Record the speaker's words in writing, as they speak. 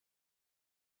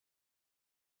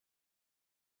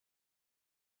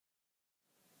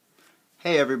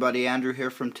Hey everybody, Andrew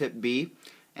here from Tip B,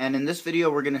 and in this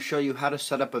video we're going to show you how to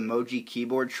set up emoji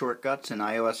keyboard shortcuts in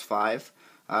iOS 5.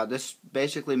 This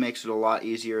basically makes it a lot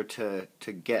easier to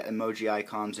get emoji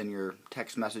icons in your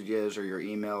text messages or your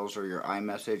emails or your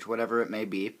iMessage, whatever it may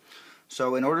be.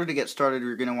 So in order to get started,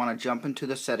 you're going to want to jump into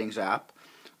the Settings app.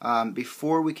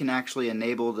 Before we can actually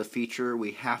enable the feature,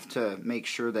 we have to make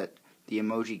sure that the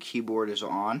emoji keyboard is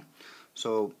on.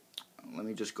 So let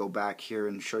me just go back here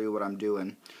and show you what I'm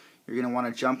doing. You're going to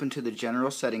want to jump into the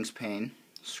General Settings pane,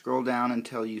 scroll down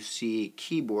until you see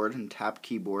Keyboard and tap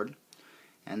Keyboard,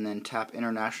 and then tap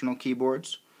International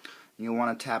Keyboards. And you'll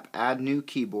want to tap Add New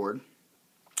Keyboard,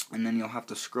 and then you'll have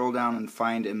to scroll down and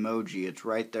find Emoji. It's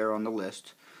right there on the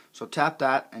list. So tap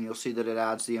that and you'll see that it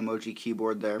adds the emoji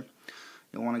keyboard there.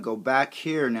 You'll want to go back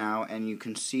here now and you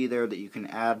can see there that you can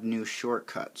add new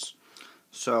shortcuts.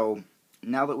 So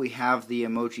now that we have the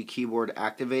emoji keyboard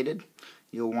activated,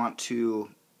 you'll want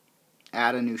to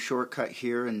add a new shortcut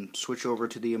here and switch over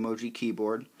to the emoji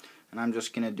keyboard, and I'm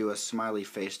just going to do a smiley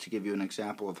face to give you an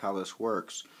example of how this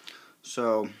works.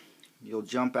 So you'll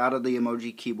jump out of the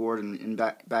emoji keyboard and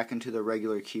back into the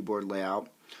regular keyboard layout,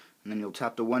 and then you'll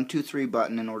tap the 1, 2, 3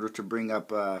 button in order to bring up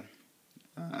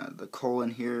the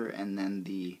colon here and then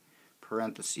the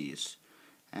parentheses,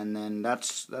 and then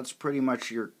that's pretty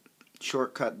much your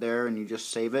shortcut there, and you just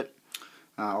save it.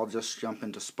 I'll just jump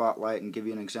into Spotlight and give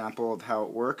you an example of how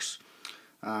it works.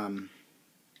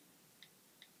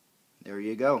 There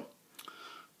you go.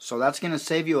 So that's going to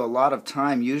save you a lot of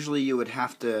time. Usually you would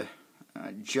have to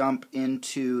jump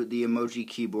into the emoji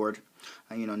keyboard,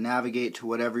 navigate to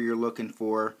whatever you're looking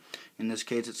for. In this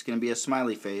case it's going to be a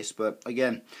smiley face, but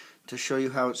again, to show you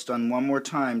how it's done one more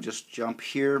time, just jump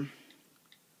here.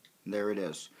 There it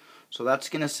is. So that's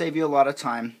going to save you a lot of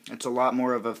time. It's a lot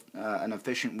more of an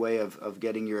efficient way of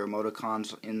getting your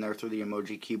emoticons in there through the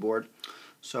emoji keyboard.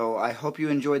 So I hope you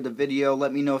enjoyed the video.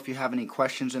 Let me know if you have any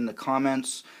questions in the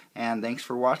comments, and thanks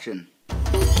for watching.